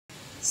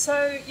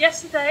So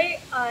yesterday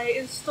I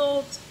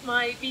installed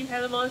my beam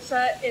halo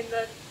monitor in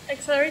the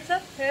accelerator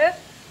here.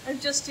 I'm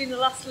just doing the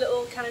last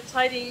little kind of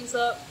tidyings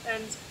up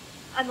and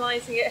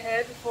analysing it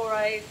here before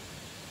I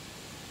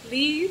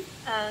leave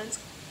and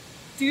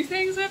do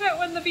things with it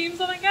when the beam's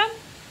on again.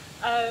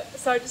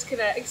 So I'm just going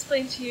to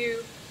explain to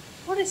you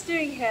what it's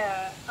doing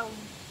here,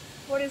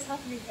 what is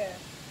happening here.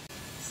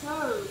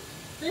 So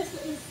this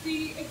is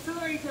the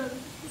accelerator,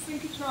 this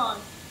is the synchrotron.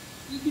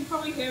 You can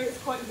probably hear it's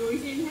quite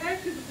noisy in here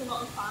because there's a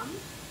lot of fans,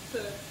 so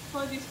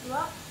apologies for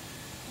that.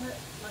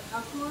 Like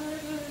how cool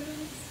it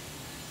is.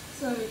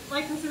 So,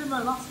 like I said in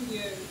my last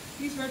video,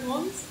 these red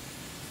ones,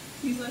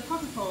 these are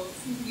copper poles.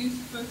 These are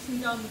used for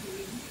focusing down the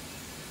beam.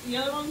 The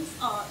other ones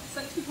are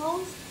sector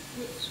poles,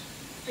 which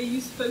are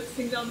used for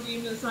focusing down the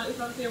beam in a slightly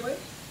fancier way.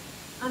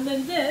 And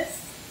then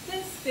this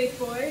big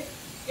boy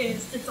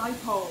is a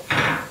dipole,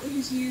 which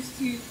is used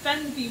to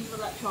bend the beam of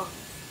electrons.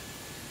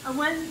 And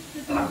when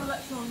the beam of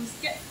electrons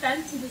get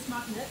bent to this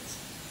magnet,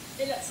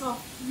 it lets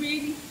off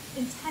really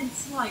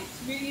intense light,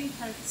 really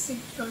intense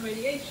synchrotron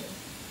radiation,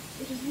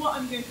 which is what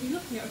I'm going to be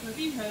looking at with my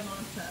beam halo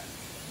monitor.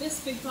 This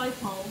big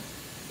dipole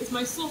is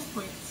my source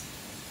point.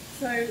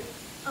 So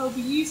I'll be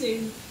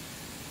using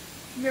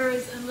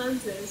mirrors and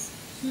lenses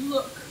to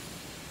look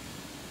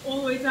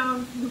all the way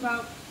down from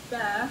about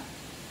there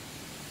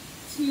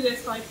to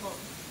this dipole,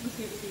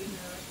 looking at the beam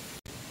halo.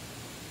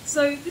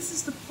 So this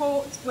is the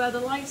port where the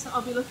light that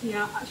I'll be looking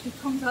at actually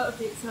comes out of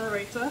the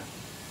accelerator.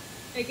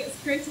 It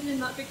gets created in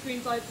that big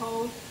green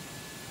dipole,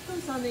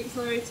 comes down the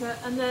accelerator,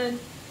 and then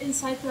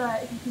inside there,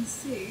 if you can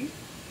see,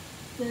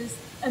 there's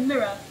a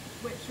mirror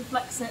which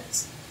reflects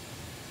it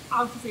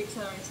out of the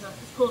accelerator.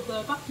 It's called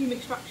the vacuum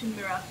extraction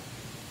mirror.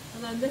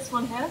 And then this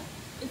one here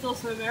is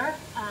also a mirror,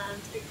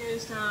 and it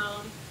goes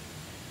down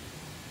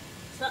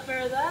to that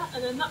mirror there,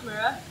 and then that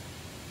mirror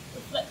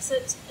reflects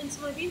it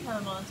into my beam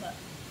halo monitor.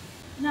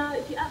 Now,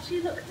 if you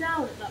actually look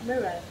down at that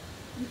mirror,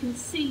 you can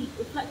see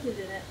reflected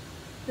in it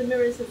the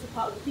mirrors that are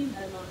part of the beam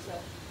halo monitor,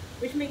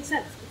 which makes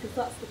sense because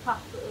that's the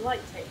path that the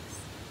light takes.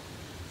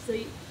 So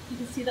you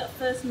can see that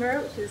first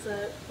mirror, which is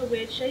a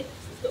weird shape,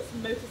 so it's got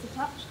some motors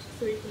attached,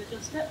 so you can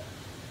adjust it.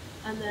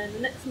 And then the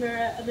next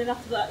mirror, and then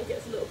after that it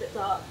gets a little bit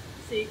dark,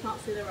 so you can't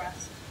see the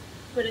rest.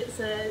 But it's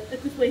a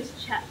good way to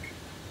check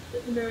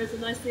that the mirrors are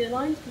nicely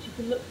aligned, because you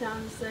can look down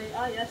and say,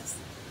 ah yes,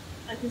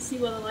 I can see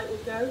where the light will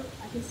go,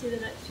 I can see the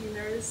next few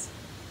mirrors.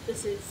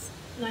 This is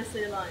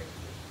nicely aligned.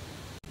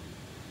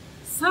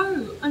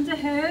 So, under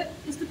here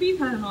is the beam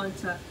halo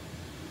monitor.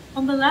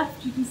 On the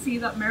left you can see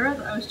that mirror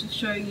that I was just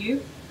showing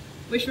you,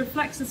 which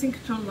reflects the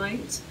synchrotron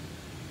light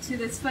to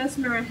this first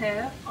mirror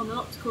here on an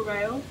optical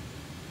rail,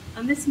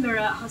 and this mirror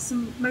has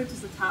some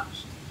motors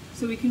attached,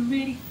 so we can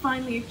really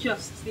finely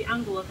adjust the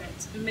angle of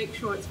it and make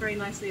sure it's very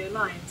nicely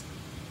aligned.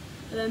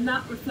 And then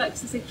that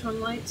reflects the synchrotron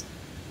light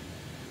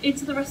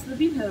into the rest of the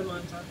beam halo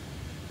monitor.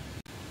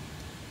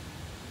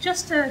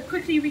 Just to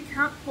quickly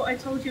recap what I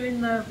told you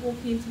in the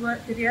walking into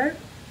work video,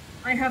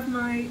 I have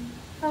my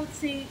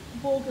fancy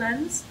Borg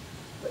lens,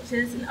 which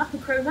is an upper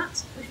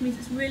chromat, which means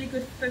it's really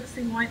good for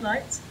focusing white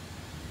light.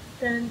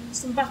 Then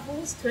some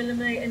baffles to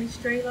eliminate any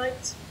stray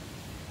light.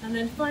 And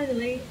then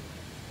finally,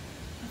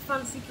 a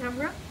fancy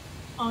camera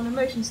on a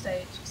motion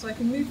stage, so I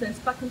can move this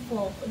back and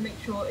forth and make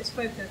sure it's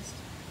focused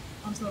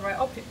onto the right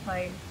object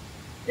plane.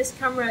 This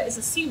camera is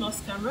a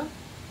CMOS camera,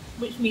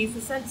 which means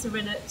the sensor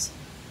in it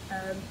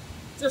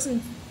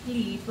doesn't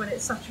bleed when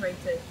it's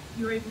saturated.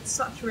 You're able to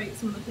saturate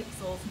some of the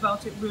pixels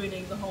without it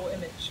ruining the whole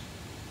image.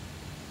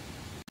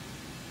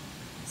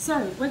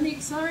 So, when the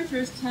accelerator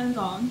is turned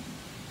on,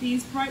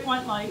 these bright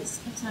white lights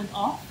are turned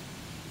off,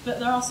 but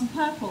there are some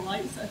purple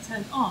lights that are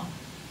turned on.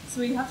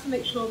 So we have to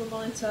make sure the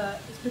monitor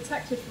is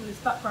protected from this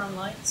background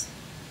light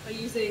by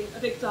using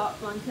a big dark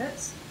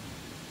blanket,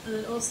 and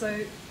then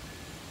also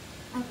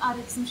I've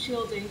added some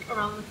shielding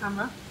around the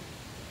camera,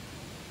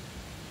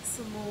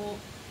 some more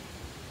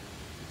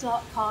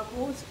dark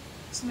cardboard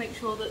to make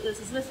sure that there's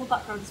as little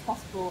background as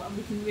possible and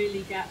we can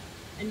really get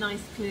a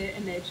nice clear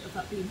image of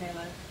that beam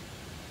halo.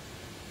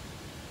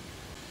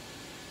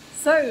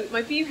 So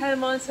my beam halo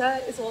monitor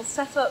is all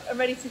set up and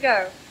ready to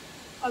go.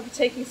 I'll be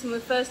taking some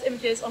of the first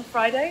images on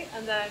Friday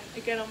and then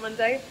again on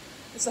Monday,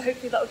 and so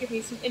hopefully that will give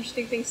me some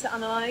interesting things to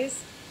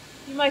analyse.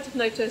 You might have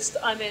noticed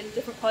I'm in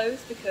different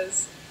clothes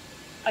because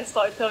I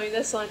started filming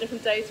this on a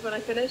different day to when I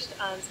finished,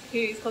 and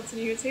who's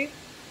continuity.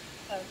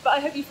 But I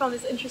hope you found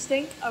this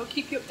interesting. I will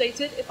keep you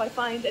updated if I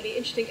find any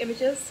interesting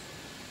images,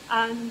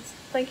 and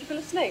thank you for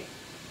listening.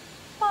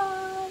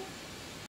 Bye!